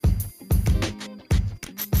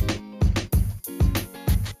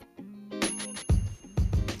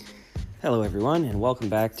Hello everyone, and welcome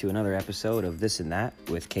back to another episode of This and That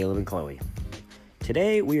with Caleb and Chloe.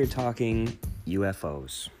 Today we are talking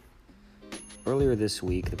UFOs. Earlier this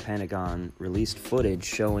week, the Pentagon released footage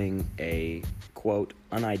showing a, quote,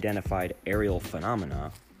 unidentified aerial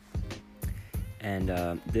phenomena. And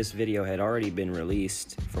this video had already been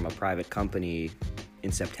released from a private company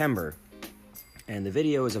in September. And the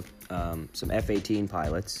video is of some F-18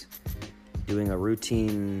 pilots doing a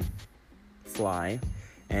routine fly,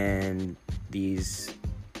 and these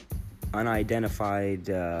unidentified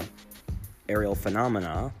aerial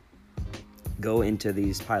phenomena go into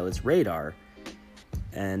these pilots' radar.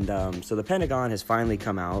 And so the Pentagon has finally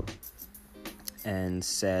come out and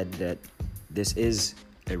said that this is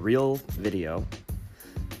a real video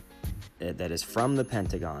that is from the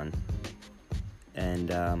Pentagon. And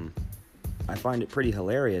I find it pretty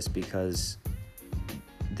hilarious because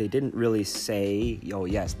they didn't really say, oh,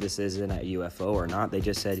 yes, this isn't a UFO or not. They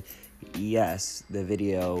just said, yes, the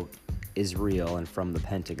video is real and from the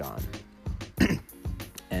Pentagon.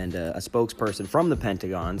 And a spokesperson from the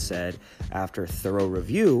Pentagon said, after thorough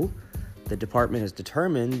review, the department has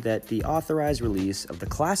determined that the authorized release of the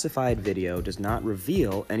classified video does not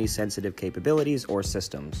reveal any sensitive capabilities or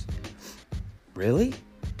systems. Really?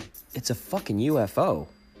 It's a fucking UFO.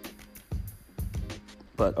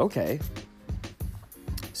 But okay.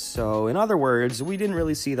 So, in other words, we didn't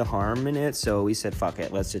really see the harm in it, so we said, fuck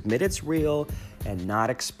it, let's admit it's real and not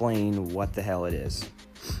explain what the hell it is.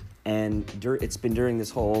 And it's been during this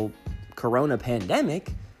whole corona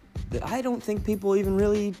pandemic that I don't think people even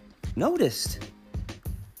really noticed.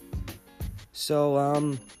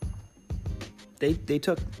 So, they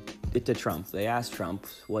took it to Trump. They asked Trump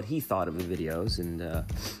what he thought of the videos, and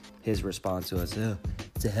his response was, oh,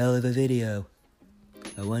 it's a hell of a video.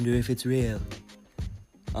 I wonder if it's real.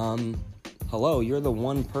 Hello, you're the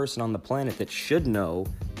one person on the planet that should know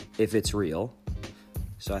if it's real.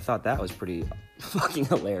 So I thought that was pretty fucking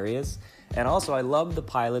hilarious. And also, I love the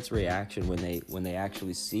pilot's reaction when they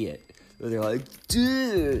actually see it. They're like,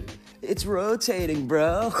 dude, it's rotating,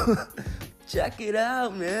 bro. Check it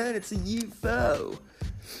out, man. It's a UFO.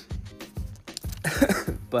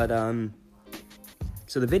 But,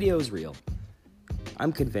 so the video is real.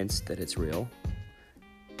 I'm convinced that it's real.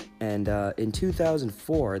 And in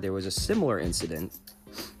 2004, there was a similar incident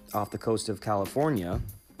off the coast of California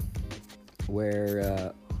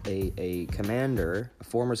where a commander, a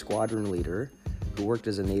former squadron leader, who worked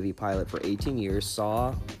as a Navy pilot for 18 years,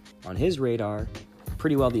 saw on his radar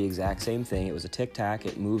pretty well the exact same thing. It was a tic-tac.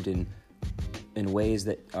 It moved in ways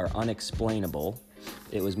that are unexplainable.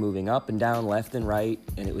 It was moving up and down, left and right,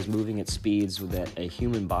 and it was moving at speeds that a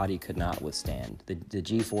human body could not withstand. The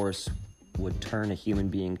G-force would turn a human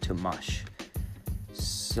being to mush.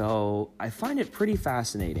 So I find it pretty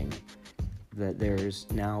fascinating that there's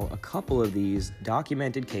now a couple of these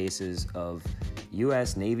documented cases of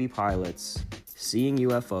U.S. Navy pilots seeing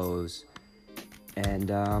UFOs, and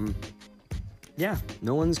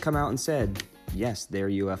no one's come out and said, yes, they're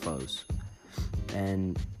UFOs.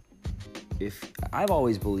 And if I've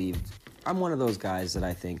always believed, I'm one of those guys that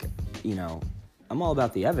I think, I'm all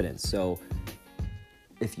about the evidence. So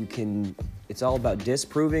if you can, it's all about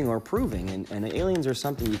disproving or proving, and aliens are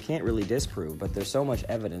something you can't really disprove, but there's so much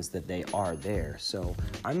evidence that they are there. So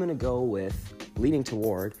I'm going to go with, leaning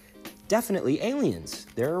toward, definitely aliens.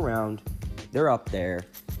 They're around, they're up there,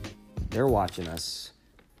 they're watching us.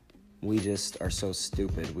 We just are so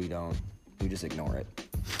stupid, we just ignore it.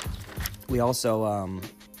 We also,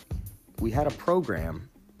 we had a program,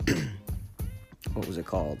 what was it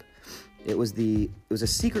called? It was a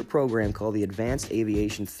secret program called the Advanced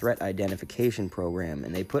Aviation Threat Identification Program,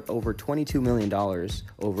 and they put over $22 million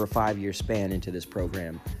over a 5-year span into this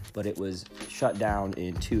program, but it was shut down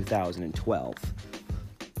in 2012.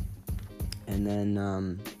 And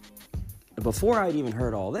then, before I'd even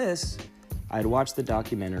heard all this, I'd watched the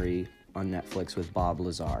documentary on Netflix with Bob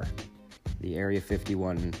Lazar, the Area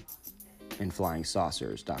 51 and Flying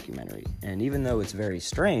Saucers documentary. And even though it's very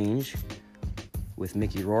strange, with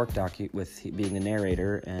Mickey Rourke with being the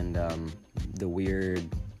narrator and the weird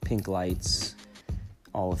pink lights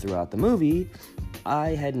all throughout the movie, I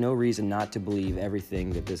had no reason not to believe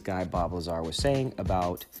everything that this guy Bob Lazar was saying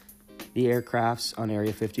about the aircrafts on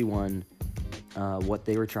Area 51, what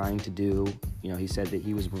they were trying to do. He said that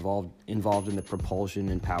he was involved in the propulsion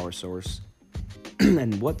and power source,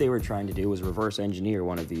 and what they were trying to do was reverse engineer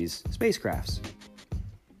one of these spacecrafts.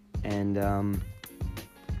 And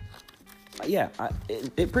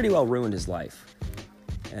it pretty well ruined his life.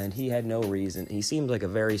 And he had no reason. He seemed like a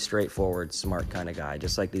very straightforward, smart kind of guy,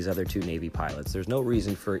 just like these other two Navy pilots. There's no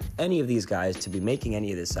reason for any of these guys to be making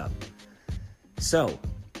any of this up. So,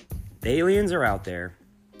 The aliens are out there.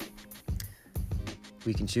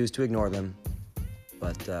 We can choose to ignore them,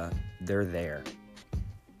 but they're there.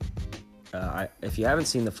 If you haven't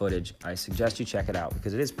seen the footage, I suggest you check it out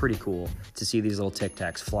because it is pretty cool to see these little Tic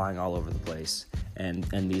Tacs flying all over the place, and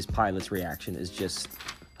these pilots' reaction is just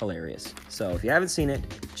hilarious. So if you haven't seen it,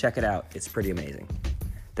 check it out. It's pretty amazing.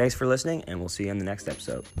 Thanks for listening, and we'll see you in the next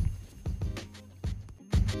episode.